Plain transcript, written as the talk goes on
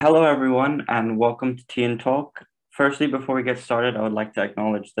Hello, everyone, and welcome to Tea and Talk. Firstly, before we get started, I would like to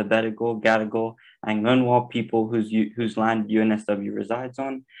acknowledge the Bedegal, Gadigal, and Ngunwa people whose land UNSW resides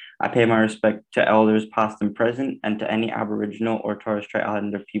on. I pay my respect to elders past and present, and to any Aboriginal or Torres Strait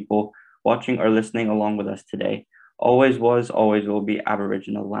Islander people watching or listening along with us today. Always was, always will be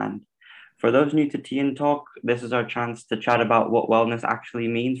Aboriginal land. For those new to Tea and Talk, this is our chance to chat about what wellness actually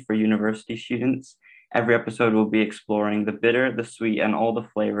means for university students. Every episode will be exploring the bitter, the sweet, and all the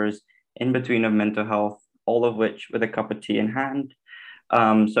flavors in between of mental health, all of which with a cup of tea in hand.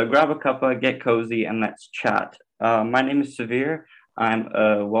 So grab a cuppa, get cozy, and let's chat. My name is Severe. I'm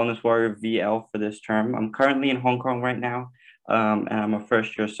a Wellness Warrior VL for this term. I'm currently in Hong Kong right now, and I'm a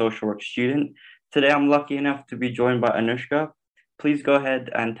first year social work student. Today, I'm lucky enough to be joined by Anushka. Please go ahead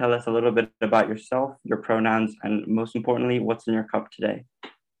and tell us a little bit about yourself, your pronouns, and most importantly, what's in your cup today.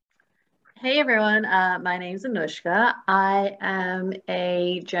 Hey everyone, my name is Anushka. I am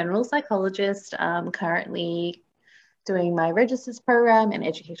a general psychologist, currently doing my Registers program in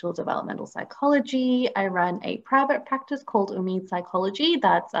educational developmental psychology. I run a private practice called Umeed Psychology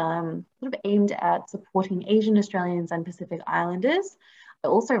that's sort of aimed at supporting Asian Australians and Pacific Islanders. I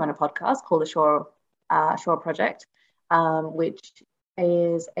also run a podcast called the Shore Project, which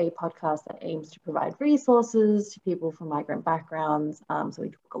is a podcast that aims to provide resources to people from migrant backgrounds. So we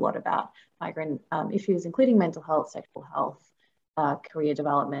talk a lot about migrant issues, including mental health, sexual health, career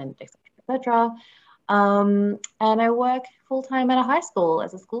development, etc., etc. And I work full-time at a high school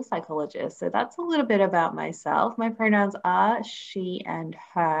as a school psychologist. So that's a little bit about myself. My pronouns are she and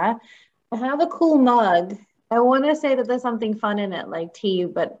her. I have a cool mug. I want to say that there's something fun in it, like tea,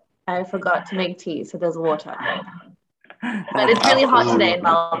 but I forgot to make tea, so there's water. But it's really hot today in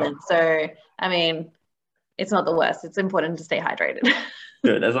Melbourne. So, I mean, it's not the worst. It's important to stay hydrated.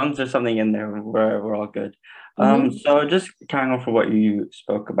 Good. As long as there's something in there, we're all good. Mm-hmm. So just carrying on for what you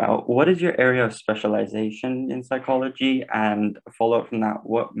spoke about, what is your area of specialization in psychology? And a follow up from that,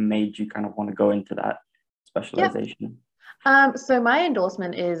 what made you kind of want to go into that Yeah. specialization? So my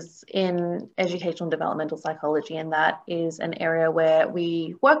endorsement is in educational developmental psychology, and that is an area where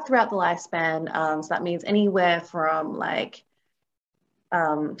we work throughout the lifespan. So that means anywhere from like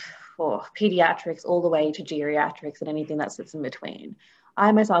for pediatrics all the way to geriatrics and anything that sits in between.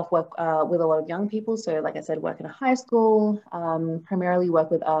 I myself work with a lot of young people. So like I said, work in a high school, primarily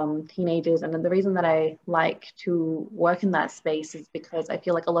work with teenagers. And then the reason that I like to work in that space is because I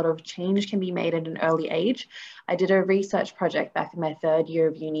feel like a lot of change can be made at an early age. I did a research project back in my third year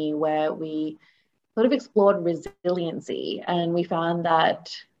of uni where we sort of explored resiliency, and we found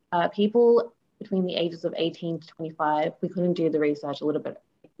that people between the ages of 18 to 25, we couldn't do the research a little bit,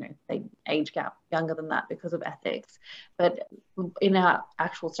 they age gap younger than that because of ethics. But in our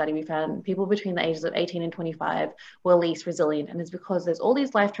actual study, we found people between the ages of 18 and 25 were least resilient. And it's because there's all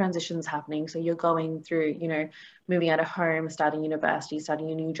these life transitions happening. So you're going through, moving out of home, starting university,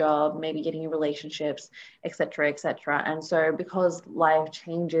 starting a new job, maybe getting in relationships, etc., etc. And so because life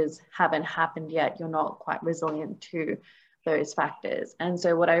changes haven't happened yet, you're not quite resilient to those factors. And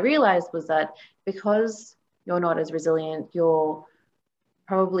so what I realized was that because you're not as resilient, you're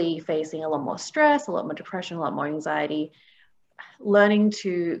probably facing a lot more stress, a lot more depression, a lot more anxiety. Learning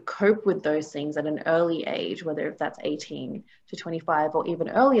to cope with those things at an early age, whether if that's 18 to 25 or even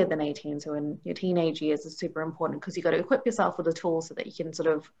earlier than 18, so in your teenage years, is super important because you got to equip yourself with the tools so that you can sort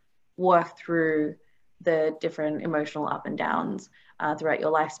of work through the different emotional up and downs throughout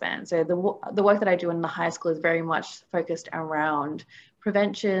your lifespan. So the work that I do in the high school is very much focused around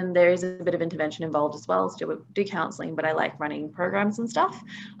prevention. There is a bit of intervention involved as well. So do counseling, but I like running programs and stuff.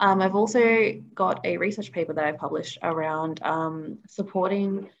 I've also got a research paper that I published around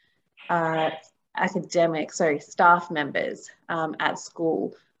supporting staff members at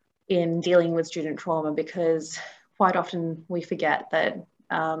school in dealing with student trauma, because quite often we forget that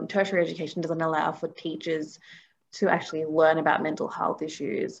tertiary education doesn't allow for teachers to actually learn about mental health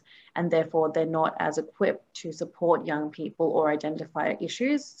issues, and therefore they're not as equipped to support young people or identify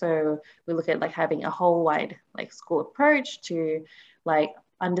issues. So we look at like having a whole wide like school approach to like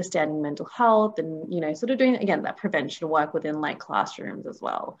understanding mental health and sort of doing again that prevention work within like classrooms as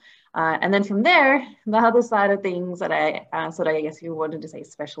well. And then from there, the other side of things that I I guess you wanted to say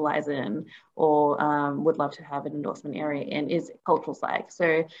specialize in or would love to have an endorsement area in is cultural psych.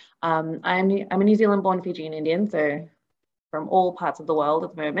 So I'm a New Zealand born Fijian Indian, so from all parts of the world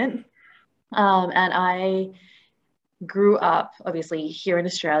at the moment. And I grew up obviously here in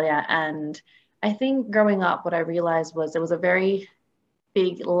Australia, and I think growing up what I realized was there was a very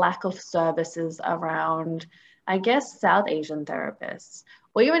big lack of services around, I guess, South Asian therapists,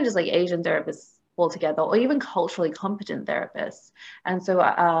 or even just like Asian therapists altogether, or even culturally competent therapists. And so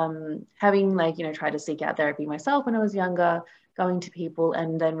having like, tried to seek out therapy myself when I was younger, going to people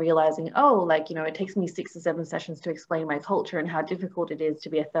and then realizing, oh, like, it takes me 6 or 7 sessions to explain my culture and how difficult it is to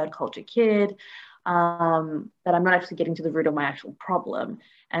be a third culture kid, that I'm not actually getting to the root of my actual problem.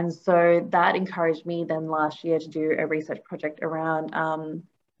 And so that encouraged me then last year to do a research project around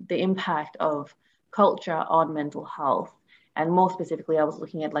the impact of culture on mental health. And more specifically, I was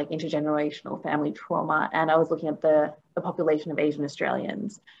looking at like intergenerational family trauma, and I was looking at the population of Asian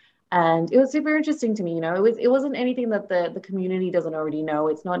Australians. And it was super interesting to me. It wasn't anything that the community doesn't already know.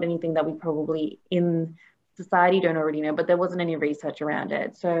 It's not anything that we probably in society don't already know, but there wasn't any research around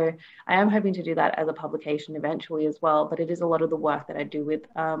it. So I am hoping to do that as a publication eventually as well. But it is a lot of the work that I do with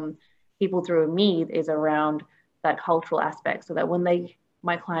people through Mead is around that cultural aspect, so that when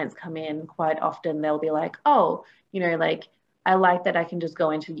my clients come in, quite often they'll be like, oh, like, I like that I can just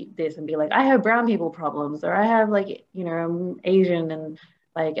go into this and be like, I have brown people problems, or I have like, I'm Asian, and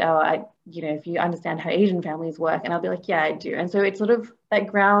like, oh, if you understand how Asian families work, and I'll be like, yeah, I do. And so it's sort of that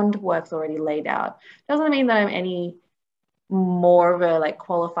groundwork's already laid out. Doesn't mean that I'm any more of a like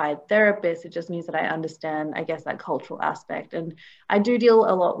qualified therapist. It just means that I understand, I guess, that cultural aspect. And I do deal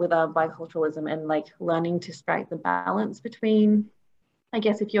a lot with biculturalism and like learning to strike the balance between, I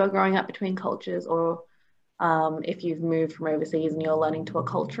guess, if you're growing up between cultures, or if you've moved from overseas and you're learning to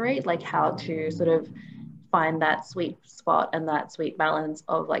acculturate, like how to sort of find that sweet spot and that sweet balance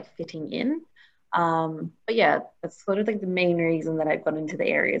of like fitting in. But yeah, that's sort of like the main reason that I've gone into the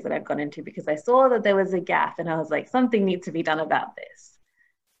areas that I've gone into, because I saw that there was a gap and I was like, something needs to be done about this.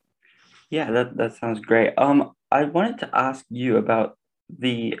 Yeah, that sounds great. I wanted to ask you about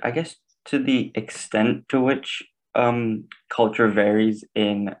I guess, to the extent to which culture varies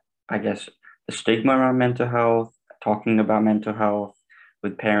in, I guess, the stigma around mental health, talking about mental health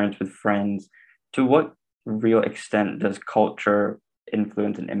with parents, with friends. To what real extent does culture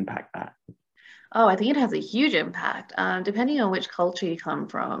influence and impact that? Oh, I think it has a huge impact. Depending on which culture you come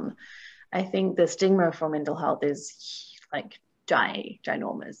from, I think the stigma for mental health is like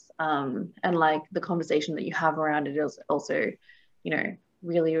ginormous. And like the conversation that you have around it is also,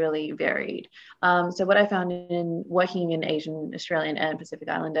 really, really varied. So what I found in working in Asian, Australian, and Pacific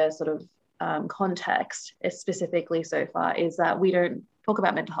Islander sort of context, specifically so far, is that we don't talk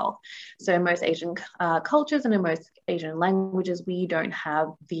about mental health. So in most Asian cultures and in most Asian languages, we don't have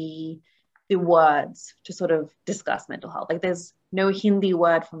the words to sort of discuss mental health. Like there's no Hindi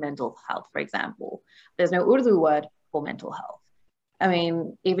word for mental health, for example. There's no Urdu word for mental health. I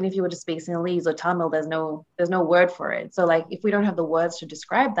mean, even if you were to speak Sinhalese or Tamil, there's no word for it. So like, if we don't have the words to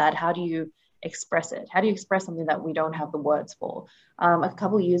describe that, how do you express it? How do you express something that we don't have the words for? A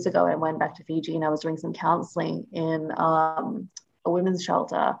couple of years ago, I went back to Fiji and I was doing some counseling in a women's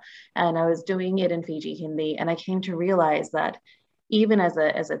shelter, and I was doing it in Fiji Hindi, and I came to realize that even as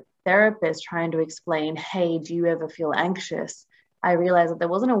a therapist trying to explain, hey, do you ever feel anxious? I realized that there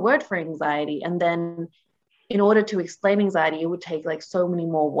wasn't a word for anxiety. And then in order to explain anxiety, it would take like so many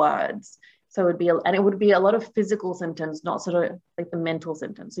more words. So it would be a lot of physical symptoms, not sort of like the mental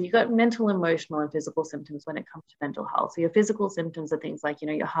symptoms. So you got mental, emotional, and physical symptoms when it comes to mental health. So your physical symptoms are things like,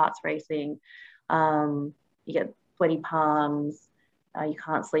 your heart's racing, you get sweaty palms, you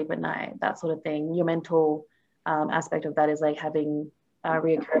can't sleep at night, that sort of thing. Your mental aspect of that is like having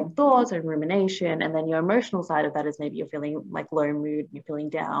reoccurring thoughts and rumination. And then your emotional side of that is maybe you're feeling like low mood, you're feeling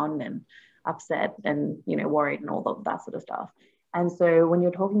down and upset and, worried and all of that sort of stuff. And so when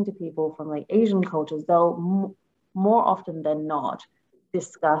you're talking to people from like Asian cultures, they'll more often than not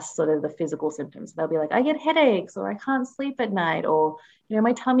discuss sort of the physical symptoms. They'll be like, I get headaches, or I can't sleep at night, or,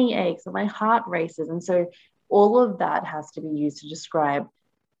 my tummy aches, or my heart races. And so all of that has to be used to describe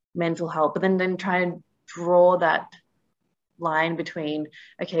mental health, but then try and draw that line between,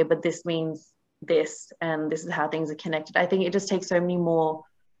 okay, but this means this, and this is how things are connected. I think it just takes so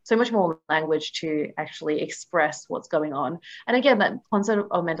much more language to actually express what's going on. And again, that concept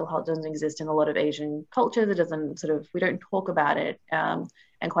of mental health doesn't exist in a lot of Asian cultures. It doesn't we don't talk about it. And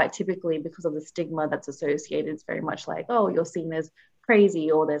quite typically, because of the stigma that's associated, it's very much like, oh, you're seen as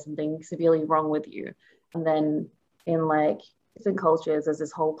crazy, or there's something severely wrong with you. And then in like different cultures, there's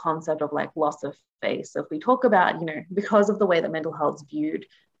this whole concept of like loss of face. So if we talk about, because of the way that mental health is viewed,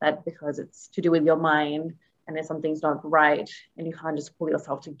 that because it's to do with your mind, and if something's not right and you can't just pull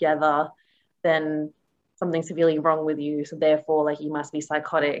yourself together, then something's severely wrong with you. So therefore, like, you must be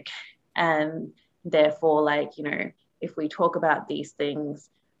psychotic. And therefore, like, if we talk about these things,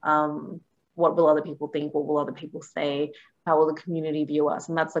 what will other people think? What will other people say? How will the community view us?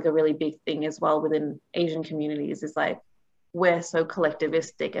 And that's like a really big thing as well within Asian communities, is like, we're so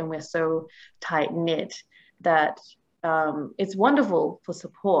collectivistic and we're so tight knit that it's wonderful for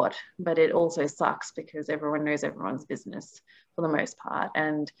support, but it also sucks because everyone knows everyone's business for the most part.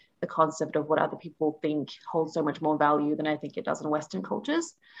 And the concept of what other people think holds so much more value than I think it does in Western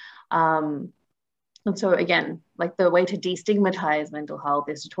cultures. And so again, like the way to destigmatize mental health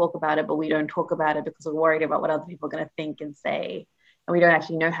is to talk about it, but we don't talk about it because we're worried about what other people are going to think and say. And we don't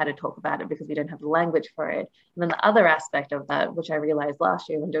actually know how to talk about it because we don't have the language for it. And then the other aspect of that, which I realized last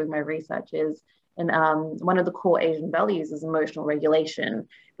year when doing my research, is and one of the core Asian values is emotional regulation. And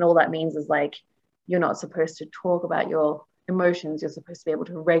all that means is like, you're not supposed to talk about your emotions. You're supposed to be able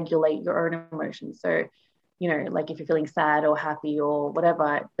to regulate your own emotions. So, you know, like if you're feeling sad or happy or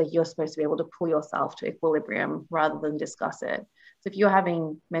whatever, like you're supposed to be able to pull yourself to equilibrium rather than discuss it. So if you're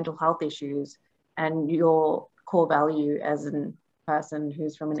having mental health issues and your core value as a person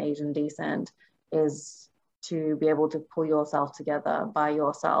who's from an Asian descent is to be able to pull yourself together by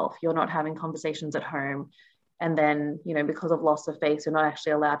yourself, you're not having conversations at home. And then, you know, because of loss of faith, you're not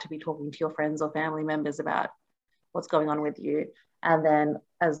actually allowed to be talking to your friends or family members about what's going on with you. And then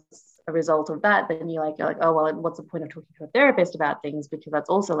as a result of that, then you're like, oh, well, what's the point of talking to a therapist about things? Because that's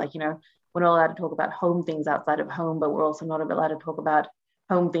also like, you know, we're not allowed to talk about home things outside of home, but we're also not allowed to talk about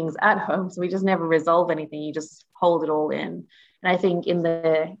home things at home. So we just never resolve anything. You just hold it all in. And I think in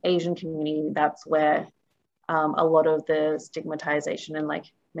the Asian community, that's where a lot of the stigmatization and like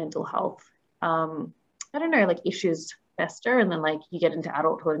mental health, I don't know, like issues fester. And then like you get into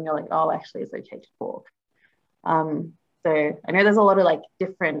adulthood and you're like, oh, actually it's okay to talk. So I know there's a lot of like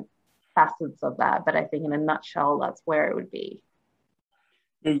different facets of that, but I think in a nutshell, that's where it would be.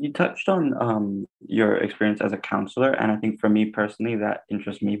 Yeah, you touched on your experience as a counselor, and I think for me personally, that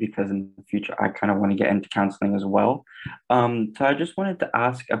interests me because in the future I kind of want to get into counseling as well. So I just wanted to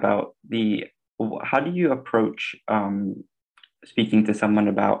ask about how do you approach speaking to someone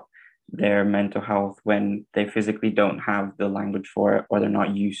about their mental health when they physically don't have the language for it or they're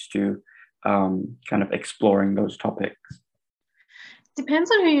not used to kind of exploring those topics?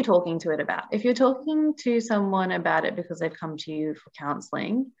 Depends on who you're talking to it about. If you're talking to someone about it because they've come to you for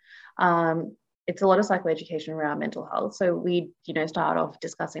counseling, it's a lot of psychoeducation around mental health. So we, you know, start off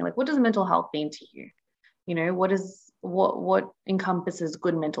discussing like, what does mental health mean to you? You know, what encompasses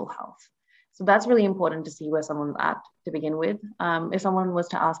good mental health? So that's really important to see where someone's at to begin with. If someone was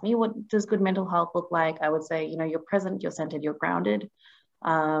to ask me, what does good mental health look like? I would say, you know, you're present, you're centered, you're grounded.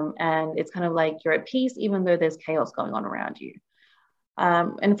 And it's kind of like you're at peace, even though there's chaos going on around you.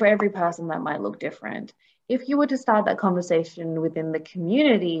 And for every person, that might look different. If you were to start that conversation within the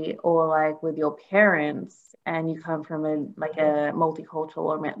community or like with your parents, and you come from a multicultural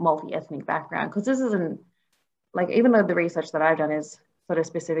or multi-ethnic background, because this isn't like, even though the research that I've done is sort of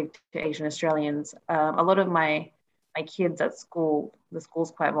specific to Asian Australians, a lot of my kids at school, the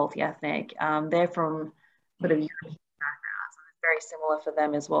school's quite multi-ethnic. They're from sort of European backgrounds, and it's very similar for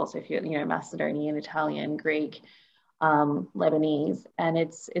them as well. So if you're, you know, Macedonian, Italian, Greek, Lebanese, and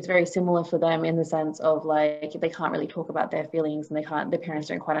it's very similar for them in the sense of like they can't really talk about their feelings, and their parents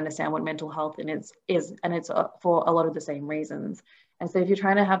don't quite understand what mental health is, and it's for a lot of the same reasons. And so if you're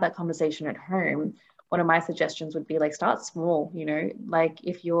trying to have that conversation at home, one of my suggestions would be like start small, you know, like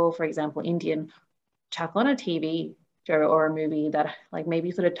if you're, for example, Indian, chuck on a TV show or a movie that like maybe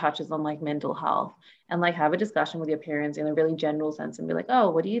sort of touches on like mental health, and like have a discussion with your parents in a really general sense and be like, oh,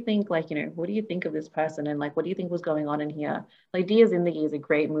 what do you think, like, you know, what do you think of this person, and like what do you think was going on in here? Like Dia Zindagi is a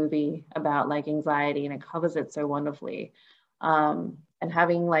great movie about like anxiety, and it covers it so wonderfully. And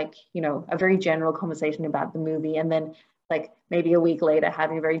having like, you know, a very general conversation about the movie, and then like maybe a week later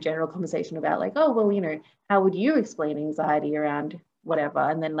having a very general conversation about like, oh, well, you know, how would you explain anxiety around whatever,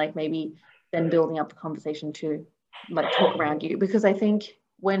 and then like maybe then building up the conversation to like talk around you. Because I think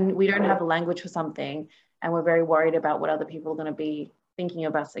when we don't have a language for something and we're very worried about what other people are going to be thinking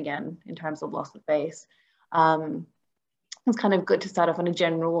of us again in terms of loss of face, it's kind of good to start off on a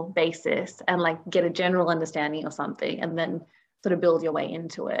general basis and like get a general understanding of something and then sort of build your way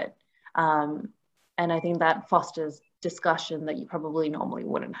into it. And I think that fosters discussion that you probably normally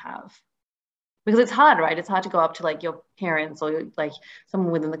wouldn't have. Because it's hard, right? It's hard to go up to like your parents or like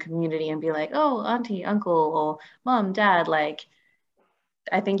someone within the community and be like, oh, auntie, uncle, or mom, dad, like,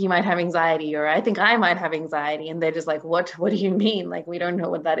 I think you might have anxiety, or I think I might have anxiety. And they're just like, what do you mean? Like, we don't know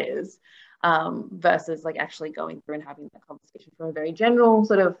what that is. Versus like actually going through and having that conversation from a very general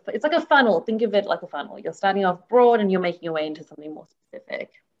sort of, it's like a funnel. Think of it like a funnel. You're starting off broad and you're making your way into something more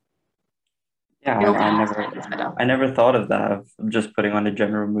specific. Yeah, I never thought of that, of just putting on a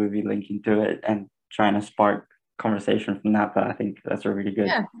general movie, linking to it, and trying to spark conversation from that, but I think that's a really good.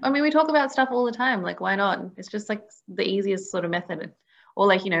 Yeah, I mean, we talk about stuff all the time. Like, why not? It's just like the easiest sort of method, or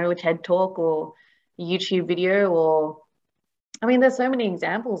like, a TED talk or a YouTube video, or I mean, there's so many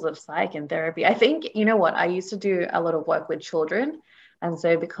examples of psych and therapy. I think, you know what? I used to do a lot of work with children. And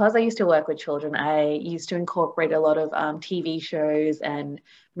so, because I used to work with children, I used to incorporate a lot of TV shows and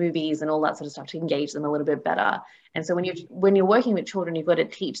movies and all that sort of stuff to engage them a little bit better. And so, when you're working with children, you've got to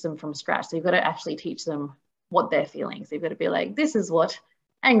teach them from scratch. So you've got to actually teach them what they're feeling. So you've got to be like, this is what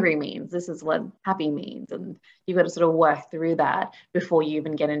angry means. This is what happy means, and you've got to sort of work through that before you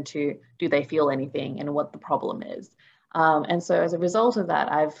even get into do they feel anything and what the problem is. And so as a result of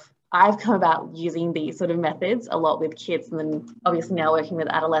that, I've come about using these sort of methods a lot with kids, and then obviously now working with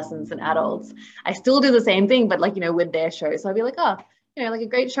adolescents and adults. I still do the same thing, but like, with their shows. So I'd be like, oh, like a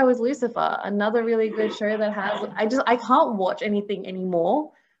great show is Lucifer, another really good show that has, I can't watch anything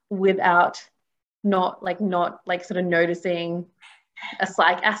anymore without not sort of noticing a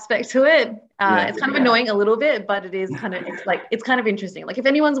psych aspect to it. It's kind of annoying a little bit, but it is kind of, it's kind of interesting. Like if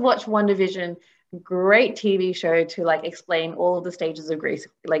anyone's watched WandaVision, great TV show to like explain all of the stages of grief,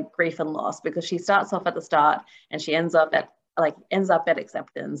 like grief and loss, because she starts off at the start and she ends up at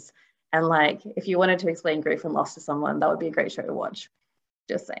acceptance. And like, if you wanted to explain grief and loss to someone, that would be a great show to watch.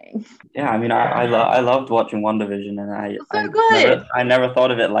 Just saying. Yeah, I mean, I loved watching WandaVision, and so good. I never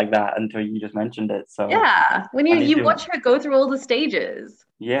thought of it like that until you just mentioned it. So yeah, when you watch her go through all the stages.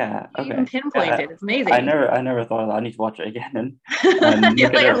 Yeah, You okay. even pinpoint it. It's amazing. I never thought of that. I need to watch it again and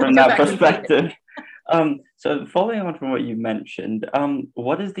look at it from that perspective. So following on from what you mentioned,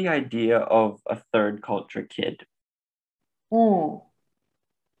 what is the idea of a third culture kid? Okay,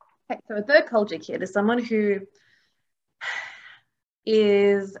 so a third culture kid is someone who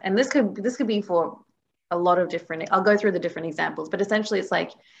is, and this could be for a lot of different, I'll go through the different examples, but essentially it's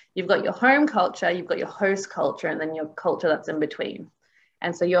like you've got your home culture, you've got your host culture, and then your culture that's in between.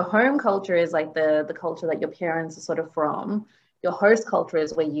 And so your home culture is like the culture that your parents are sort of from. Your host culture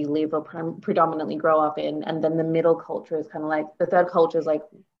is where you live or predominantly grow up in. And then the middle culture is kind of like, the third culture is like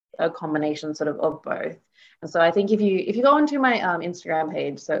a combination sort of both. And so I think if you go onto my Instagram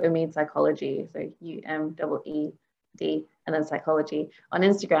page, so Umeed Psychology, so UMEED and then psychology on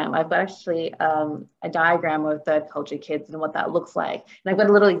Instagram, I've got actually a diagram of third culture kids and what that looks like. And I've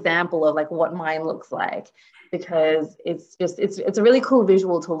got a little example of like what mine looks like, because it's a really cool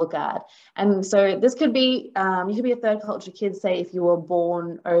visual to look at. And so this could be, you could be a third culture kid, say if you were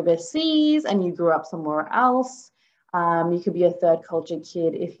born overseas and you grew up somewhere else. You could be a third culture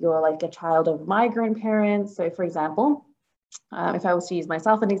kid if you're like a child of migrant parents. So for example, if I was to use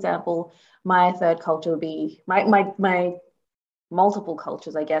myself an example, my third culture would be, my multiple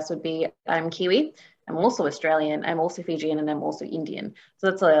cultures, I guess, would be I'm Kiwi, I'm also Australian, I'm also Fijian, and I'm also Indian. So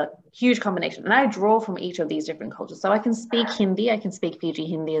that's a huge combination. And I draw from each of these different cultures. So I can speak Hindi, I can speak Fiji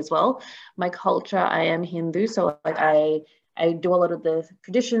Hindi as well. My culture, I am Hindu. So like I do a lot of the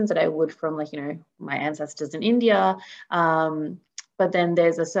traditions that I would from like, my ancestors in India. But then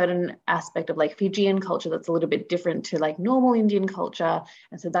there's a certain aspect of like Fijian culture that's a little bit different to like normal Indian culture.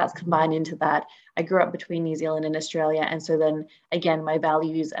 And so that's combined into that. I grew up between New Zealand and Australia. And so then again, my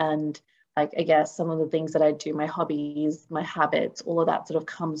values and like, I guess some of the things that I do, my hobbies, my habits, all of that sort of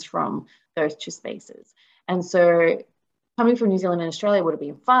comes from those two spaces. And so coming from New Zealand and Australia would have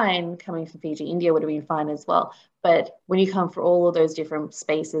been fine. Coming from Fiji, India would have been fine as well. But when you come from all of those different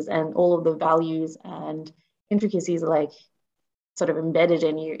spaces and all of the values and intricacies like sort of embedded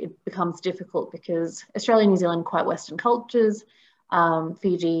in you, it becomes difficult because Australia and New Zealand are quite Western cultures,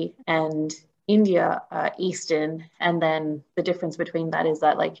 Fiji and India are Eastern, and then the difference between that is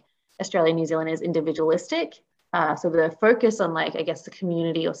that like Australia and New Zealand is individualistic. So the focus on like, I guess, the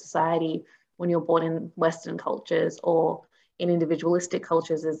community or society when you're born in Western cultures or in individualistic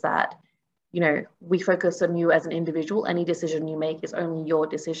cultures is that we focus on you as an individual. Any decision you make is only your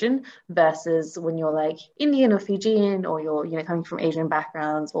decision, versus when you're like Indian or Fijian or you're coming from Asian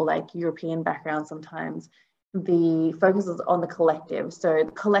backgrounds or like European backgrounds, sometimes the focus is on the collective. So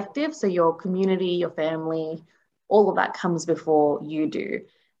the collective, so your community, your family, all of that comes before you do.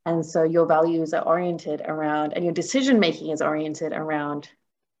 And so your values are oriented around, and your decision making is oriented around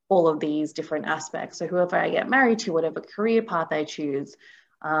all of these different aspects. So whoever I get married to, whatever career path I choose,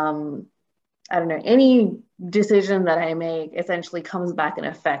 I don't know, any decision that I make essentially comes back and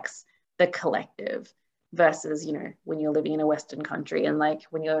affects the collective, versus, when you're living in a Western country and like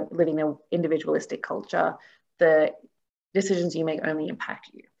when you're living in an individualistic culture, the decisions you make only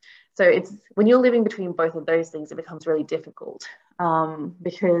impact you. So it's when you're living between both of those things, it becomes really difficult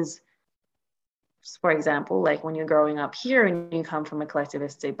because, for example, like when you're growing up here and you come from a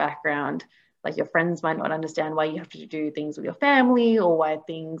collectivistic background, like your friends might not understand why you have to do things with your family, or why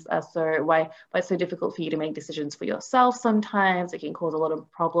things are so why it's so difficult for you to make decisions for yourself. Sometimes it can cause a lot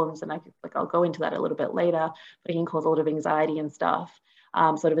of problems, and I'll go into that a little bit later, but it can cause a lot of anxiety and stuff,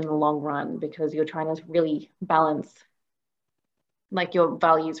 sort of in the long run, because you're trying to really balance like your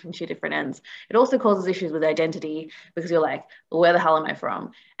values from two different ends. It also causes issues with identity, because you're like, well, where the hell am I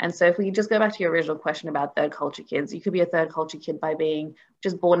from? And so if we just go back to your original question about third culture kids, you could be a third culture kid by being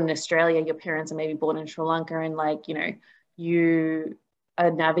just born in Australia. Your parents are maybe born in Sri Lanka, and like, you know, you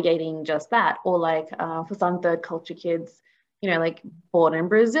are navigating just that. Or like for some third culture kids, you know, like born in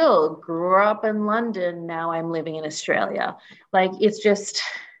Brazil, grew up in London, now I'm living in Australia. Like, it's just,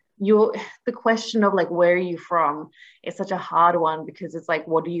 the question of like, where are you from, is such a hard one, because it's like,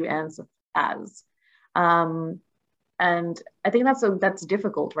 what do you answer as? And I think that's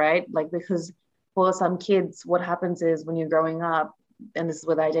difficult, right? Like, because for some kids, what happens is when you're growing up, and this is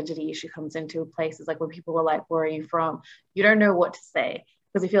where the identity issue comes into place, is like when people are like, where are you from? You don't know what to say.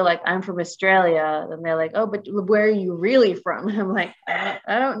 Because if you're like, I'm from Australia, then they're like, oh, but where are you really from? And I'm like, I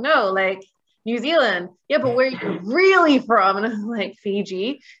don't know, like New Zealand. Yeah, but where are you really from? And I'm like,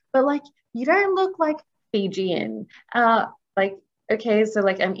 Fiji. But like, you don't look like Fijian. Like, okay, so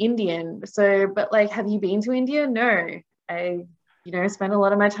like I'm Indian. So, but like, have you been to India? No. I, you know, spent a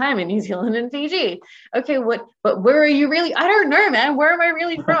lot of my time in New Zealand and Fiji. Okay, but where are you really? I don't know, man. Where am I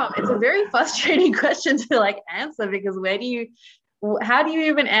really from? It's a very frustrating question to like answer, because how do you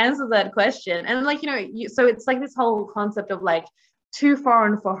even answer that question? And like, you know, so it's like this whole concept of like, too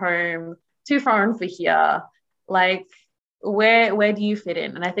foreign for home, too foreign for here. Like, where do you fit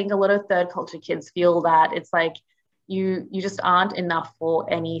in? And I think a lot of third culture kids feel that it's like you just aren't enough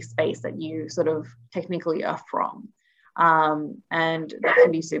for any space that you sort of technically are from. And that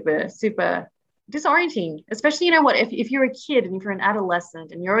can be super, super disorienting, especially, you know what, if you're a kid and if you're an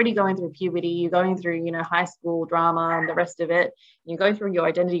adolescent and you're already going through puberty, you're going through, you know, high school drama and the rest of it, and you're going through your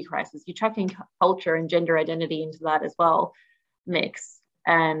identity crisis, you're chucking culture and gender identity into that as well, mix,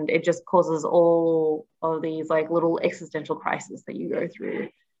 and it just causes all of these like little existential crises that you go through.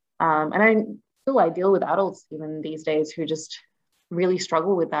 I deal with adults even these days who just really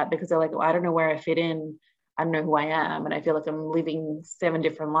struggle with that, because they're like, oh, I don't know where I fit in, I don't know who I am, and I feel like I'm living 7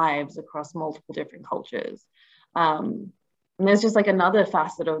 different lives across multiple different cultures. And there's just like another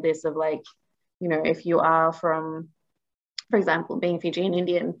facet of this of like, you know, if you are from, for example, being Fijian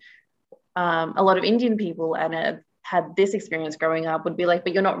Indian, a lot of Indian people and had this experience growing up would be like,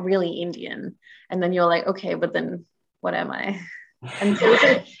 but you're not really Indian. And then you're like, okay, but then what am I? And so it's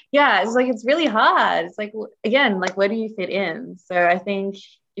like, yeah, it's like, it's really hard. It's like, again, like, where do you fit in? So I think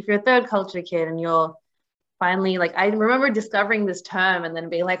if you're a third culture kid and you're finally like, I remember discovering this term and then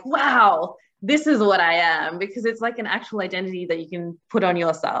being like, wow, this is what I am, because it's like an actual identity that you can put on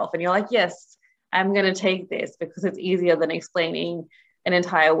yourself. And you're like, yes, I'm going to take this because it's easier than explaining an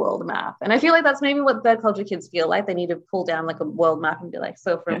entire world map. And I feel like that's maybe what third culture kids feel like. They need to pull down like a world map and be like,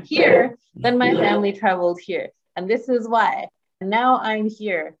 so from here, then my family traveled here, and this is why. And now I'm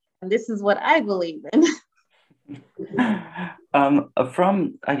here, and this is what I believe in.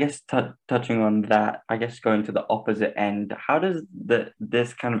 From I guess touching on that, I guess going to the opposite end, how does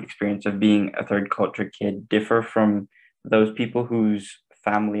this kind of experience of being a third culture kid differ from those people whose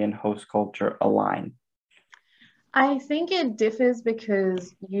family and host culture align? I think it differs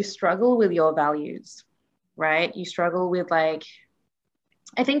because you struggle with your values, right? You struggle with like,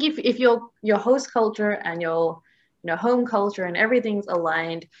 I think if your host culture and your, you know, home culture and everything's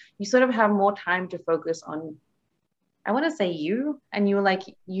aligned, you sort of have more time to focus on, I want to say you, and you like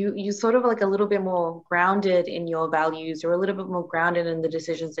you sort of like a little bit more grounded in your values, or a little bit more grounded in the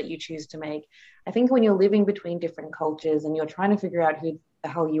decisions that you choose to make. I think when you're living between different cultures and you're trying to figure out who the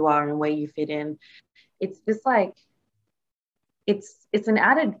hell you are and where you fit in, it's just like it's an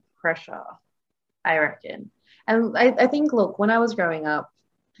added pressure, I reckon. And I think, look, when I was growing up,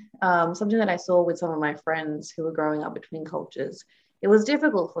 something that I saw with some of my friends who were growing up between cultures, it was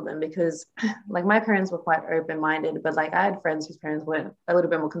difficult for them because like my parents were quite open-minded, but like I had friends whose parents were a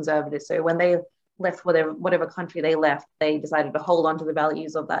little bit more conservative. So when they left whatever country they left, they decided to hold on to the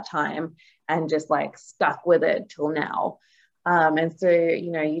values of that time and just like stuck with it till now. And so,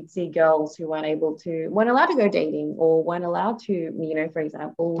 you know, you'd see girls who weren't allowed to go dating, or weren't allowed to, you know, for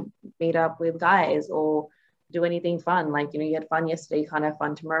example, meet up with guys or do anything fun. Like, you know, you had fun yesterday, you can't have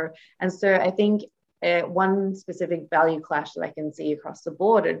fun tomorrow. And so I think one specific value clash that I can see across the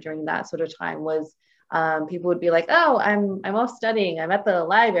board during that sort of time was people would be like, oh, I'm off studying, I'm at the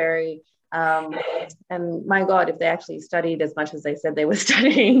library. And my God, if they actually studied as much as they said they were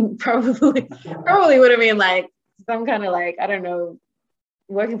studying, probably would have been like some kind of like, I don't know,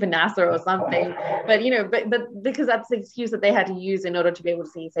 working for NASA or something, but you know, but because that's the excuse that they had to use in order to be able to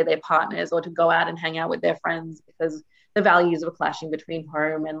see, say, their partners, or to go out and hang out with their friends, because the values were clashing between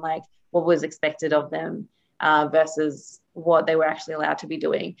home and like what was expected of them, versus what they were actually allowed to be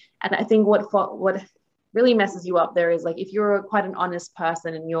doing. And I think what really messes you up there is like, if you're quite an honest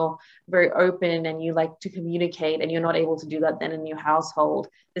person and you're very open and you like to communicate, and you're not able to do that then in your household,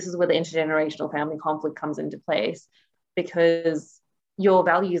 this is where the intergenerational family conflict comes into place, because your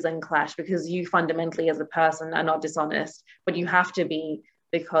values then clash, because you fundamentally as a person are not dishonest, but you have to be,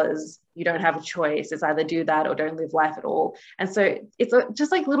 because you don't have a choice. It's either do that or don't live life at all. And so it's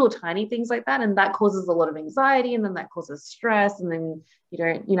just like little tiny things like that. And that causes a lot of anxiety, and then that causes stress. And then you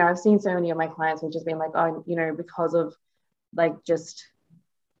don't, you know, I've seen so many of my clients who've just been like, oh, you know, because of like just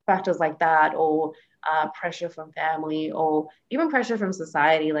factors like that, or pressure from family, or even pressure from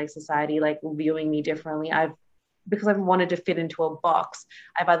society, like viewing me differently. Because I've wanted to fit into a box,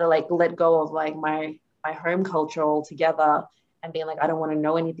 I've either like let go of like my home culture altogether and being like, I don't want to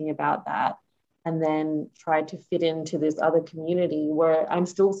know anything about that, and then tried to fit into this other community where I'm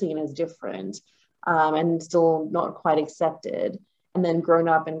still seen as different, and still not quite accepted, and then grown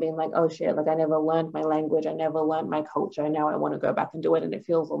up and being like, oh shit, like I never learned my language, I never learned my culture, and now I want to go back and do it, and it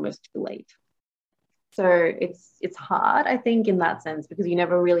feels almost too late. So it's hard, I think, in that sense, because you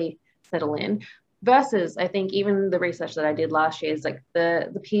never really settle in. Versus, I think even the research that I did last year is like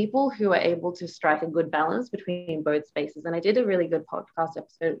the people who are able to strike a good balance between both spaces. And I did a really good podcast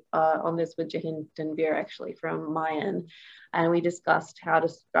episode on this with Jahin Denvir, actually, from Mayan. And we discussed how to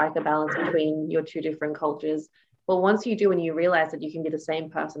strike a balance between your two different cultures. But once you do, and you realize that you can be the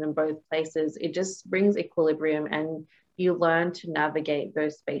same person in both places, it just brings equilibrium, and you learn to navigate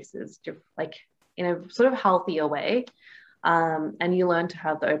those spaces to, like, in a sort of healthier way. And you learn to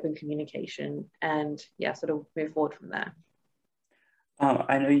have the open communication, and yeah, sort of move forward from there.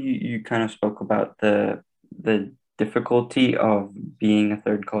 I know you kind of spoke about the difficulty of being a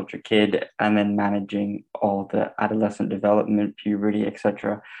third culture kid and then managing all the adolescent development, puberty,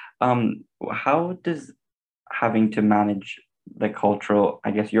 etc. How does having to manage the cultural, I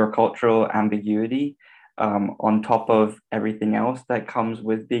guess, your cultural ambiguity, on top of everything else that comes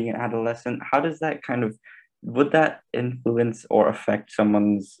with being an adolescent, how does that kind of, would that influence or affect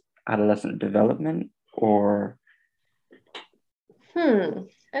someone's adolescent development, or? I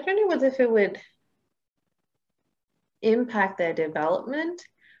don't know if it would impact their development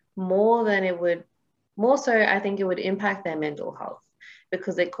more so I think it would impact their mental health,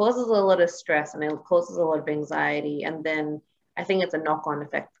 because it causes a lot of stress and it causes a lot of anxiety, and then I think it's a knock-on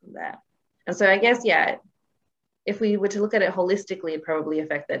effect from there. And so I guess, yeah, if we were to look at it holistically, it'd probably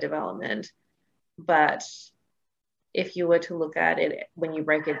affect their development. But if you were to look at it when you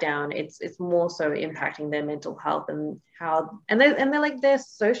break it down, it's more so impacting their mental health, and how, and they're like their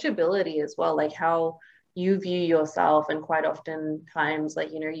sociability as well, like how you view yourself. And quite often times,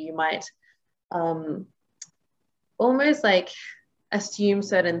 like, you know, you might almost like assume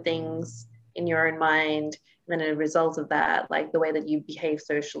certain things in your own mind, and then as a result of that, like the way that you behave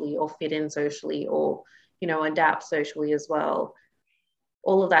socially, or fit in socially, or, you know, adapt socially as well,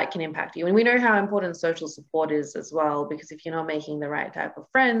 all of that can impact you. And we know how important social support is as well, because if you're not making the right type of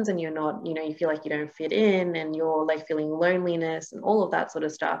friends, and you're not, you know, you feel like you don't fit in, and you're like feeling loneliness and all of that sort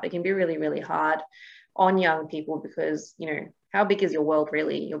of stuff, it can be really, really hard on young people, because, you know, how big is your world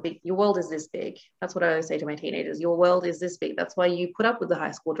really? Your world is this big. That's what I always say to my teenagers. Your world is this big. That's why you put up with the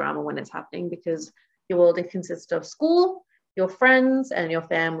high school drama when it's happening, because your world consists of school, your friends, and your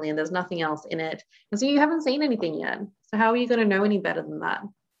family, and there's nothing else in it. And so you haven't seen anything yet. So how are you going to know any better than that?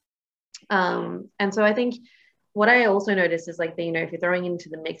 And so I think what I also noticed is like, you know, if you're throwing into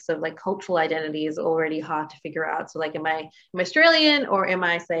the mix of like cultural identity is already hard to figure out. So like, am I Australian, or am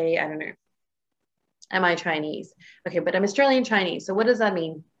I, say, I don't know, am I Chinese? Okay, but I'm Australian Chinese. So what does that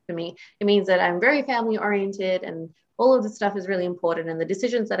mean for me? It means that I'm very family oriented, and all of this stuff is really important. And the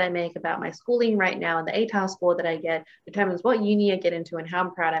decisions that I make about my schooling right now, and the ATAR score that I get, determines what uni I get into and how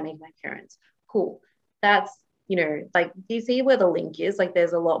proud I make my parents. Cool. That's, you know, like, do you see where the link is? Like,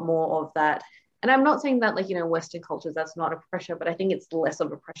 there's a lot more of that. And I'm not saying that, like, you know, Western cultures, that's not a pressure, but I think it's less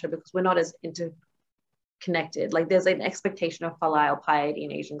of a pressure because we're not as interconnected. Like, there's an expectation of filial piety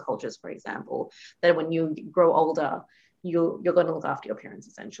in Asian cultures, for example, that when you grow older, you're going to look after your parents,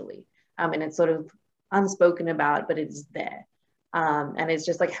 essentially. And it's sort of unspoken about, but it's there. And it's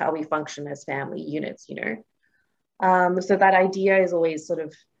just like how we function as family units, you know. So that idea is always sort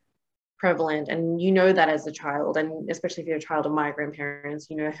of prevalent, and you know that as a child, and especially if you're a child of migrant parents,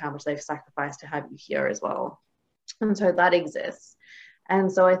 you know how much they've sacrificed to have you here as well. And so that exists.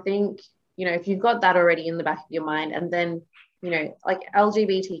 And so I think, you know, if you've got that already in the back of your mind, and then you know, like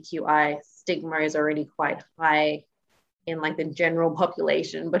LGBTQI stigma is already quite high in like the general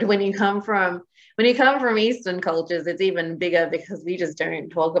population, but when you come from Eastern cultures, it's even bigger because we just don't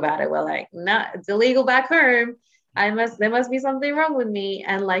talk about it. We're like, nah, it's illegal back home. There must be something wrong with me.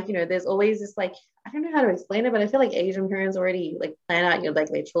 And like, you know, there's always this like, I don't know how to explain it, but I feel like Asian parents already like plan out your like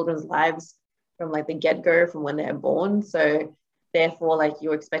their children's lives from like the get-go, from when they're born. So therefore, like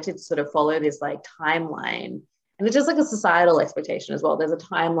you're expected to sort of follow this like timeline. And it's just like a societal expectation as well. There's a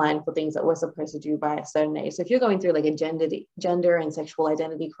timeline for things that we're supposed to do by a certain age. So if you're going through like a gender and sexual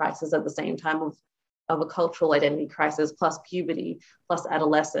identity crisis at the same time of a cultural identity crisis, plus puberty, plus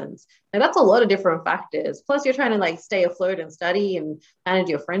adolescence, and that's a lot of different factors. Plus you're trying to like stay afloat and study and manage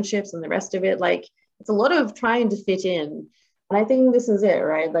your friendships and the rest of it. Like it's a lot of trying to fit in. And I think this is it,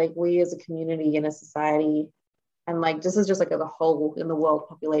 right? Like we as a community in a society, and like this is just like as a whole in the world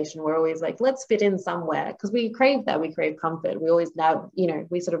population, we're always like, let's fit in somewhere, because we crave that. We crave comfort. We always now, you know,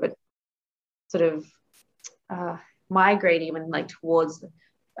 we sort of migrate even like towards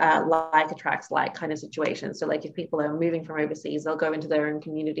like attracts like kind of situations. So like if people are moving from overseas, they'll go into their own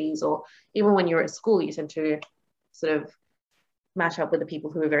communities, or even when you're at school, you tend to sort of match up with the people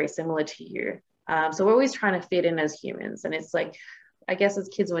who are very similar to you. So we're always trying to fit in as humans, and it's like, I guess as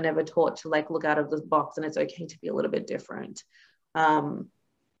kids we're never taught to like look out of this box, and it's okay to be a little bit different.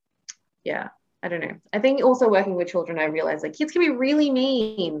 Yeah, I don't know. I think also working with children, I realized like kids can be really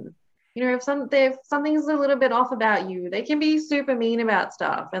mean. You know, if something's a little bit off about you, they can be super mean about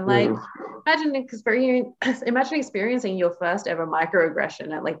stuff. And like, imagine experiencing your first ever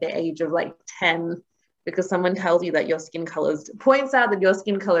microaggression at like the age of like 10, because someone tells you that your skin color points out that your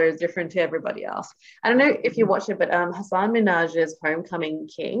skin color is different to everybody else. I don't know if you watch it, but Hassan Minaj's Homecoming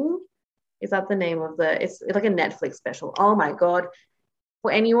King, is that the name of it's like a Netflix special. Oh my God.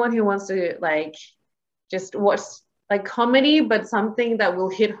 For anyone who wants to like just watch like comedy, but something that will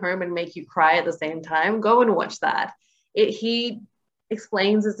hit home and make you cry at the same time, go and watch that. He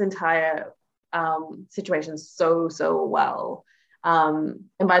explains this entire situation so well. And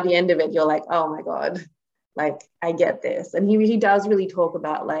by the end of it, you're like, oh my God, like I get this. And he does really talk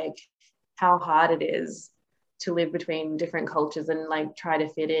about like how hard it is to live between different cultures and like try to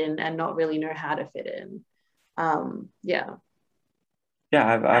fit in and not really know how to fit in. Yeah.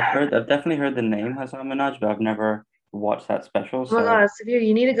 I've definitely heard the name Hassan Minaj, but I've never watched that special. Oh my God, Severe,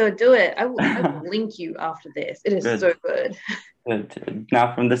 you need to go do it. I will link you after this. It is Good. so good. Good.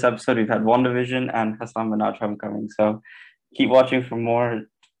 Now from this episode, we've had WandaVision and Hassan Minaj Homecoming. So keep watching for more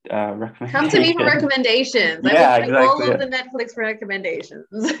recommendations. Come to me for recommendations. Yeah, I will bring exactly. all of the Netflix recommendations.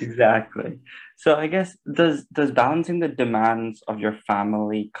 Exactly. So I guess does balancing the demands of your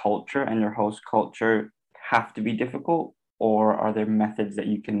family culture and your host culture have to be difficult, or are there methods that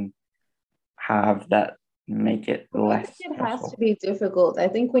you can have that make it less stressful? It has to be difficult. I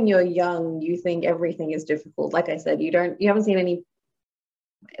think when you're young, you think everything is difficult. Like I said, you haven't seen anything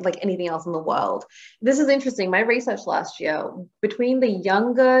else in the world. This is interesting. My research last year, between the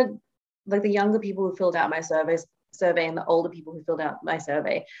younger people who filled out my survey and the older people who filled out my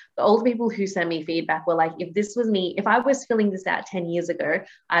survey, the older people who sent me feedback were like, if this was me, if I was filling this out 10 years ago,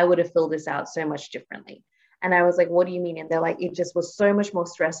 I would have filled this out so much differently. And I was like, what do you mean? And they're like, it just was so much more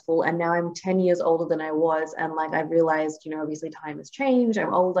stressful. And now I'm 10 years older than I was. And like, I realized, you know, obviously time has changed.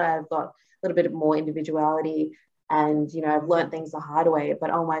 I'm older. I've got a little bit more individuality. And, you know, I've learned things the hard way. But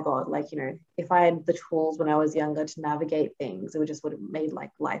oh my God, like, you know, if I had the tools when I was younger to navigate things, it would have made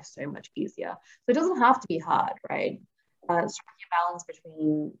like life so much easier. So it doesn't have to be hard, right? Striking a balance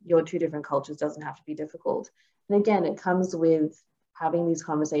between your two different cultures doesn't have to be difficult. And again, it comes with having these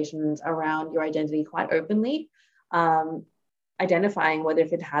conversations around your identity quite openly, identifying whether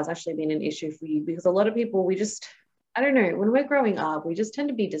if it has actually been an issue for you, because a lot of people, I don't know, when we're growing up, we just tend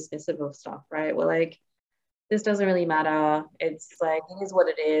to be dismissive of stuff, right? We're like, this doesn't really matter. It's like, it is what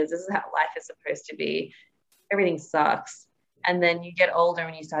it is. This is how life is supposed to be. Everything sucks. And then you get older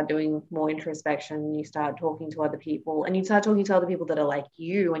and you start doing more introspection. You start talking to other people, and you start talking to other people that are like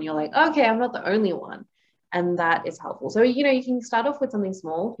you, and you're like, okay, I'm not the only one. And that is helpful. So, you know, you can start off with something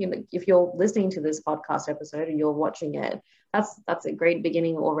small. You know, if you're listening to this podcast episode or you're watching it, that's a great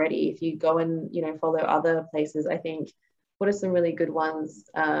beginning already. If you go and, you know, follow other places, I think, what are some really good ones?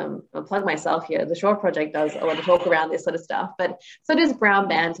 I'll plug myself here. The Shore Project does a lot of talk around this sort of stuff, but so does Brown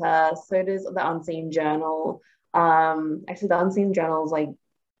Banter, so does the Unseen Journal. Actually, the Unseen Journal is like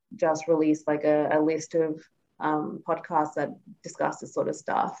just released like a list of podcasts that discuss this sort of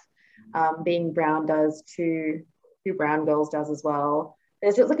stuff. Being Brown does Two Brown Girls does as well.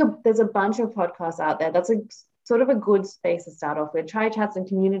 There's just like there's a bunch of podcasts out there. That's a sort of a good space to start off with. Chai Chats and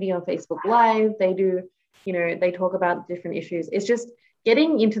Community on Facebook Live, they do you know, they talk about different issues. It's just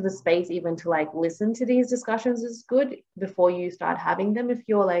getting into the space even to like listen to these discussions is good before you start having them. If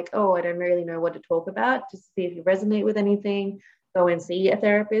you're like, oh, I don't really know what to talk about, just to see if you resonate with anything, go and see a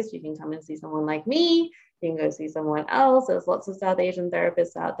therapist. You can come and see someone like me. You can go see someone else. There's lots of South Asian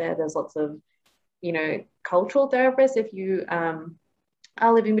therapists out there. There's lots of, you know, cultural therapists. If you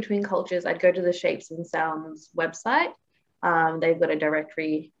are living between cultures, I'd go to the Shapes and Sounds website. They've got a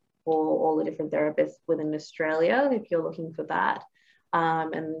directory for all the different therapists within Australia if you're looking for that.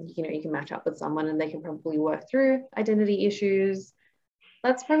 And you know, you can match up with someone and they can probably work through identity issues.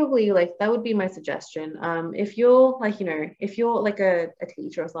 That's probably like, that would be my suggestion. If you're like, you know, if you're like a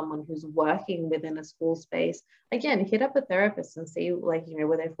teacher or someone who's working within a school space, again, hit up a therapist and see like, you know,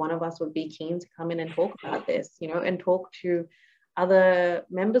 whether if one of us would be keen to come in and talk about this, you know, and talk to other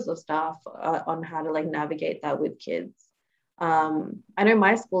members of staff on how to like navigate that with kids. I know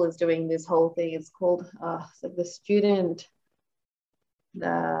my school is doing this whole thing. It's called it's like the student,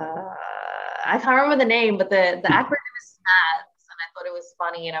 I can't remember the name, but the acronym is SMADS, and I thought it was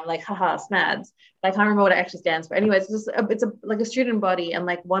funny, and I'm like, haha, SMADS. But I can't remember what it actually stands for. Anyways, it's like a student body, and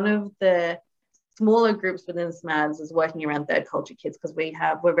like one of the smaller groups within SMADS is working around third culture kids because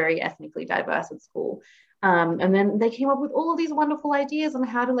we're very ethnically diverse at school. And then they came up with all of these wonderful ideas on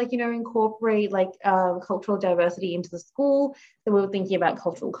how to like, you know, incorporate like cultural diversity into the school. So we were thinking about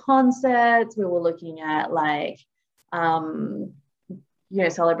cultural concerts. We were looking at like, you know,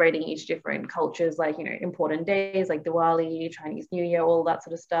 celebrating each different cultures, like, you know, important days like Diwali, Chinese New Year, all that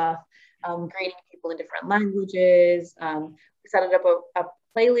sort of stuff. Greeting people in different languages. We started up a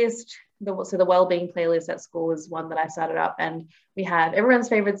playlist. So the wellbeing playlist at school is one that I started up, and we have everyone's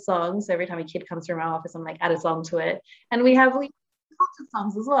favorite songs. So every time a kid comes through my office, I'm like, add a song to it. And we have like culture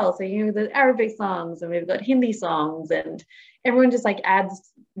songs as well. So, you know, the Arabic songs, and we've got Hindi songs, and everyone just like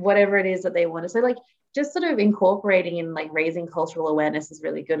adds whatever it is that they want to. So like just sort of incorporating and like raising cultural awareness is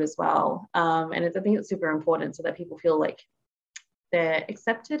really good as well. And I think it's super important so that people feel like they're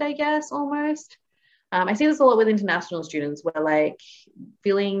accepted, I guess, almost. I see this a lot with international students where like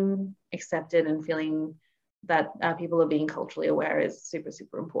feeling accepted and feeling that people are being culturally aware is super,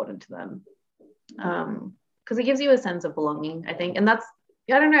 super important to them. Because it gives you a sense of belonging, I think. And that's,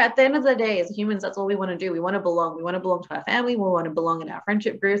 I don't know, at the end of the day, as humans, that's all we want to do. We want to belong. We want to belong to our family. We want to belong in our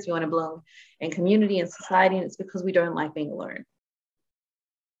friendship groups. We want to belong in community and society. And it's because we don't like being alone.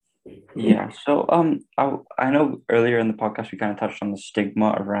 Yeah, so I know earlier in the podcast we kind of touched on the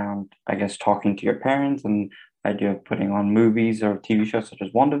stigma around, I guess, talking to your parents and the idea of putting on movies or TV shows such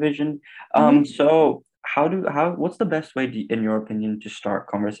as WandaVision. So what's the best way in your opinion to start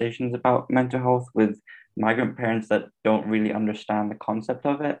conversations about mental health with migrant parents that don't really understand the concept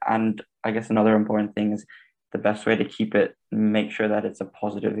of it? And I guess another important thing is the best way to make sure that it's a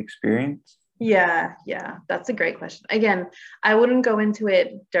positive experience. Yeah, that's a great question. Again, I wouldn't go into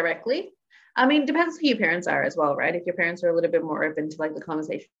it directly. I mean, depends who your parents are as well, right? If your parents are a little bit more open to like the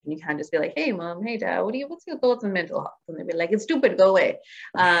conversation, you can just be like, "Hey, mom, hey, dad, what's your thoughts on mental health?" And they'd be like, "It's stupid, go away."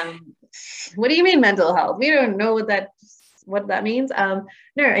 What do you mean mental health? We don't know what that means. No,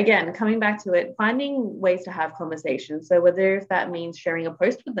 again, coming back to it, finding ways to have conversations. So whether if that means sharing a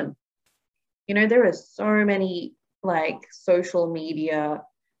post with them, you know, there are so many like social media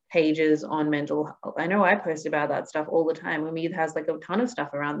pages on mental health. I know I post about that stuff all the time. Umid has like a ton of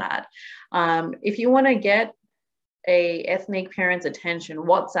stuff around that. If you want to get a ethnic parent's attention,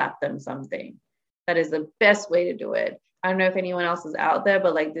 WhatsApp them something. That is the best way to do it. I don't know if anyone else is out there,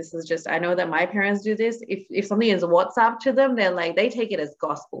 but like this is just, I know that my parents do this. If something is WhatsApp to them, they're like, they take it as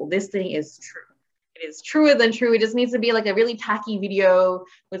gospel. This thing is true. It is truer than true. It just needs to be like a really tacky video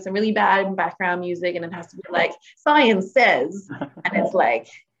with some really bad background music, and it has to be like, science says, and it's like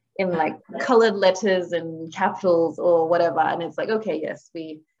in like colored letters and capitals or whatever, and it's like, okay, yes,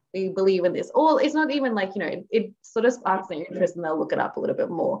 we believe in this. Or it's not even like, you know, it sort of sparks their interest and they'll look it up a little bit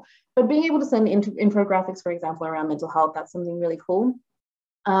more. But being able to send infographics, for example, around mental health, that's something really cool.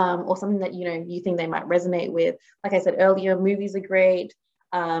 Or something that, you know, you think they might resonate with. Like I said earlier, movies are great.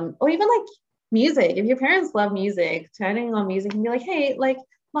 Or even like music. If your parents love music, turning on music and be like, hey, like,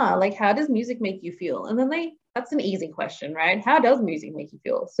 Ma, like, how does music make you feel? And then that's an easy question, right? How does music make you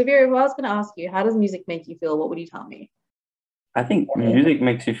feel? So if I was going to ask you, how does music make you feel? What would you tell me? I think music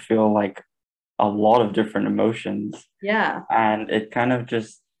makes you feel like a lot of different emotions. Yeah. And it kind of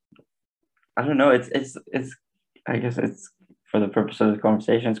just, I don't know, it's I guess it's for the purpose of the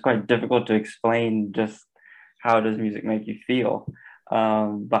conversation, it's quite difficult to explain just how does music make you feel.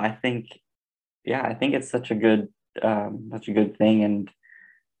 But I think it's such a good thing, and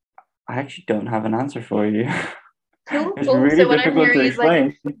I actually don't have an answer for you. Cool. It's really So what I'm difficult to hearing is like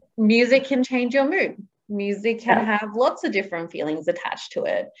explain. music can change your mood. Music can have lots of different feelings attached to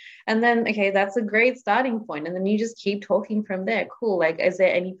it. And then, okay, that's a great starting point. And then you just keep talking from there. Cool. Like, is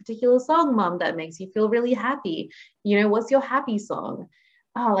there any particular song, mom, that makes you feel really happy? You know, what's your happy song?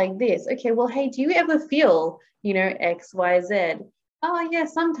 Oh, like this. Okay, well, hey, do you ever feel, X, Y, Z? Oh, yeah,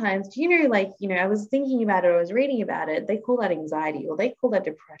 sometimes. Do you know, like, I was thinking about it, or I was reading about it. They call that anxiety, or they call that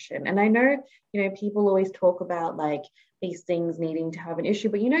depression. And I know, people always talk about like these things needing to have an issue,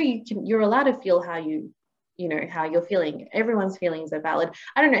 but you're allowed to feel how you're feeling. Everyone's feelings are valid.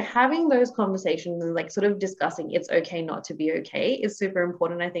 I don't know, having those conversations and like sort of discussing it's okay not to be okay is super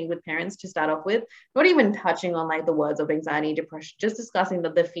important, I think, with parents to start off with. Not even touching on like the words of anxiety, depression, just discussing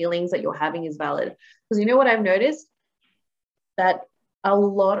that the feelings that you're having is valid. Because you know what I've noticed? That a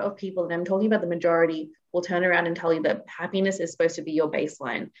lot of people, and I'm talking about the majority, will turn around and tell you that happiness is supposed to be your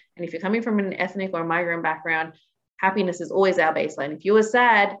baseline. And if you're coming from an ethnic or migrant background, happiness is always our baseline. If you are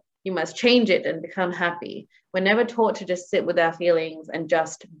sad, you must change it and become happy. We're never taught to just sit with our feelings and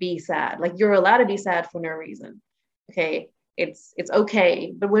just be sad. Like, you're allowed to be sad for no reason. Okay, it's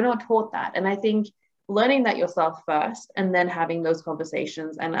okay, but we're not taught that. And I think learning that yourself first and then having those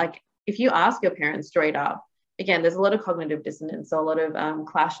conversations, and like if you ask your parents straight up, again, there's a lot of cognitive dissonance, so a lot of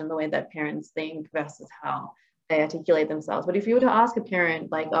clash in the way that parents think versus how they articulate themselves. But if you were to ask a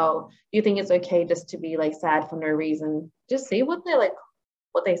parent, like, oh, do you think it's okay just to be like sad for no reason? Just see what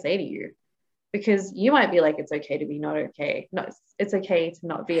they say to you, because you might be like, it's okay to be not okay. No, it's okay to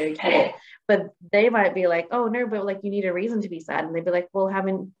not be okay. But they might be like, oh no, but like you need a reason to be sad. And they'd be like, well,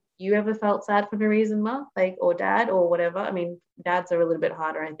 haven't you ever felt sad for no reason, ma? Like, or dad, or whatever. I mean, dads are a little bit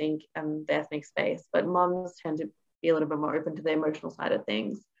harder, I think, the ethnic space, but moms tend to be a little bit more open to the emotional side of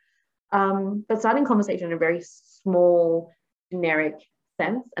things. But starting conversation in a very small, generic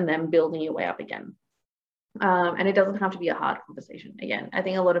sense, and then building your way up again. And it doesn't have to be a hard conversation. Again, I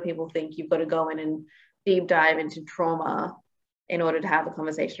think a lot of people think you've got to go in and deep dive into trauma in order to have a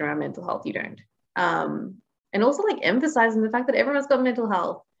conversation around mental health. You don't. And also like emphasizing the fact that everyone's got mental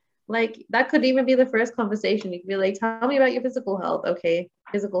health. Like that could even be the first conversation. You could be like, tell me about your physical health. Okay,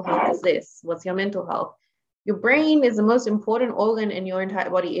 physical health is this. What's your mental health? Your brain is the most important organ in your entire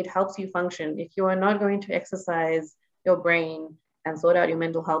body. It helps you function. If you are not going to exercise your brain and sort out your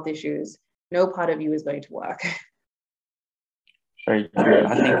mental health issues, no part of you is going to work. Very true.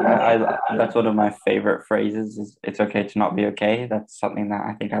 I think I that's one of my favorite phrases is it's okay to not be okay. That's something that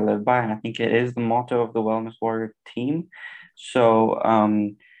I think I live by, and I think it is the motto of the Wellness Warrior team. So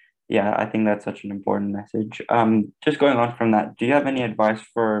yeah, I think that's such an important message. Just going on from that, do you have any advice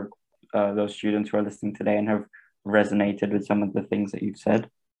for those students who are listening today and have resonated with some of the things that you've said?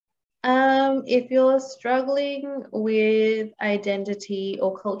 If you're struggling with identity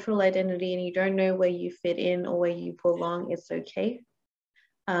or cultural identity and you don't know where you fit in or where you belong, it's okay.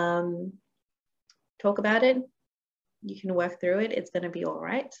 Talk about it. You can work through it. It's going to be all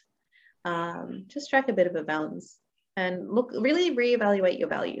right. Just strike a bit of a balance and really reevaluate your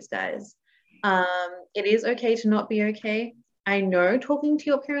values, guys. It is okay to not be okay. I know talking to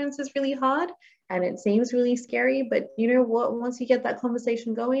your parents is really hard and it seems really scary, but you know what? Once you get that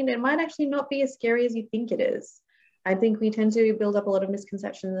conversation going, it might actually not be as scary as you think it is. I think we tend to build up a lot of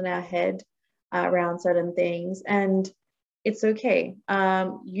misconceptions in our head around certain things, and it's okay.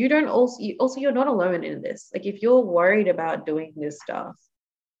 You're not alone in this. Like if you're worried about doing this stuff,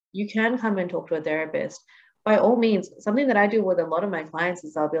 you can come and talk to a therapist. By all means, something that I do with a lot of my clients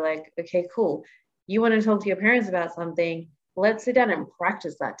is I'll be like, okay, cool. You want to talk to your parents about something? Let's sit down and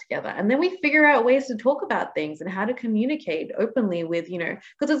practice that together. And then we figure out ways to talk about things and how to communicate openly with,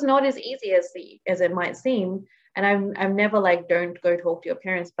 because it's not as easy as it might seem. And I'm never like, don't go talk to your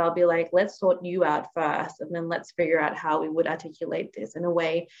parents, but I'll be like, let's sort you out first. And then let's figure out how we would articulate this in a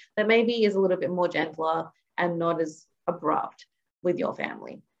way that maybe is a little bit more gentler and not as abrupt with your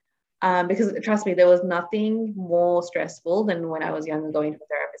family. Because trust me, there was nothing more stressful than when I was younger going to a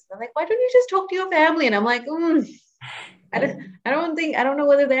therapist. They're like, why don't you just talk to your family? And I'm like, I don't know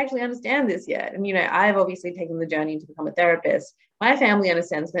whether they actually understand this yet. And, I've obviously taken the journey to become a therapist. My family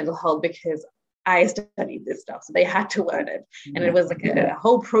understands mental health because I studied this stuff. So they had to learn it. And it was like a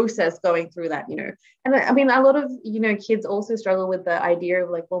whole process going through that, And I mean, a lot of, kids also struggle with the idea of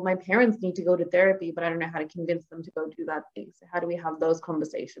like, well, my parents need to go to therapy, but I don't know how to convince them to go do that thing. So how do we have those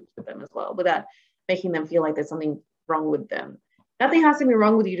conversations with them as well without making them feel like there's something wrong with them? Nothing has to be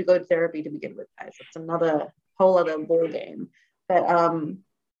wrong with you to go to therapy to begin with, guys. It's another whole other ball game. But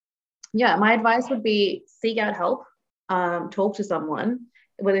yeah, my advice would be seek out help, talk to someone,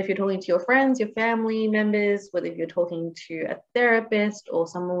 whether if you're talking to your friends, your family members, whether if you're talking to a therapist or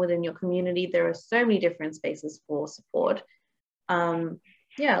someone within your community. There are so many different spaces for support.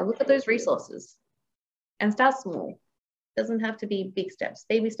 Yeah, look at those resources. and start small. Doesn't have to be big steps.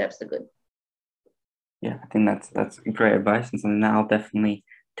 Baby steps are good. Yeah, I think that's great advice and something that I'll definitely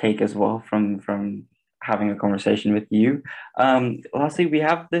take as well from having a conversation with you. Lastly, we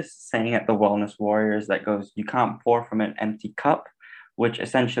have this saying at the Wellness Warriors that goes, "You can't pour from an empty cup," which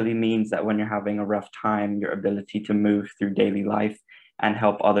essentially means that when you're having a rough time, your ability to move through daily life and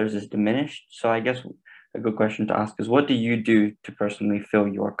help others is diminished. So I guess a good question to ask is, what do you do to personally fill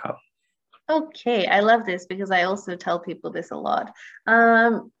your cup? Okay, I love this because I also tell people this a lot.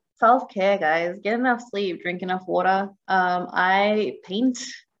 Self-care, guys. Get enough sleep, drink enough water. I paint.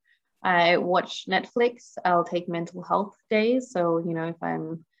 I watch Netflix. I'll take mental health days. So, if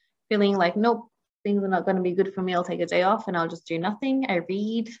I'm feeling like, nope, things are not going to be good for me, I'll take a day off and I'll just do nothing. I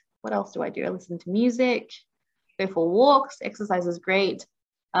read. What else do? I listen to music, go for walks. Exercise is great.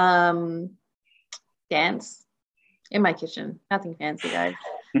 Dance in my kitchen. Nothing fancy, guys.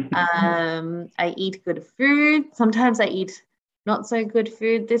 I eat good food. Sometimes I eat not so good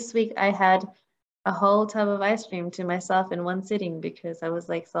food. This week I had a whole tub of ice cream to myself in one sitting because I was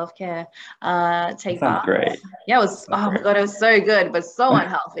like self-care. That Take sounds baths. great. Yeah, it was, oh my God, it was so good, but so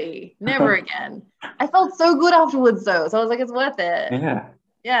unhealthy. Never again. I felt so good afterwards though. So I was like, it's worth it. Yeah.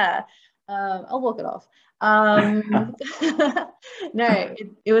 Yeah. I'll walk it off. No,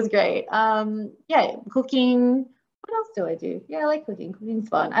 it was great. Yeah, cooking. What else do I do? Yeah, I like cooking. Cooking's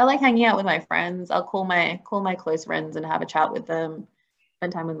fun. I like hanging out with my friends. I'll call my close friends and have a chat with them,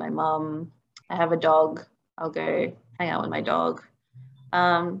 spend time with my mum. I have a dog. I'll go hang out with my dog.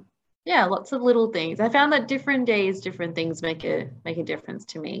 Um, yeah, lots of little things. I found that different days, different things make a difference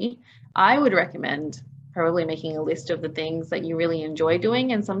to me. I would recommend probably making a list of the things that you really enjoy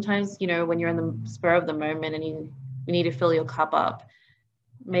doing. And sometimes, when you're in the spur of the moment and you need to fill your cup up,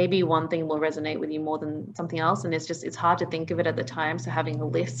 maybe one thing will resonate with you more than something else. And it's hard to think of it at the time. So having a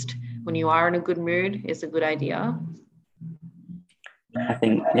list when you are in a good mood is a good idea. I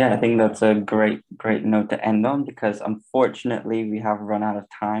think that's a great note to end on because unfortunately we have run out of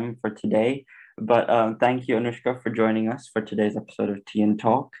time for today. But thank you, Anushka, for joining us for today's episode of Tea and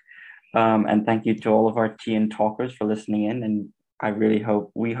Talk. And thank you to all of our Tea and Talkers for listening in. And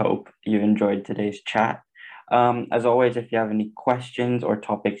we hope you enjoyed today's chat. As always, if you have any questions or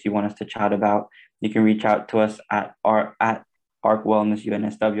topics you want us to chat about, you can reach out to us at ARC Wellness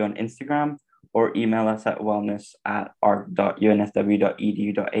UNSW on Instagram or email us at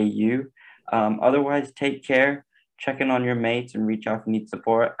wellness@arc.unsw.edu.au. Otherwise, take care, check in on your mates, and reach out if you need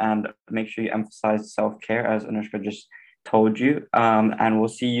support. And make sure you emphasize self-care, as Anushka just told you. And we'll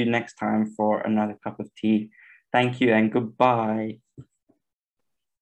see you next time for another cup of tea. Thank you and goodbye.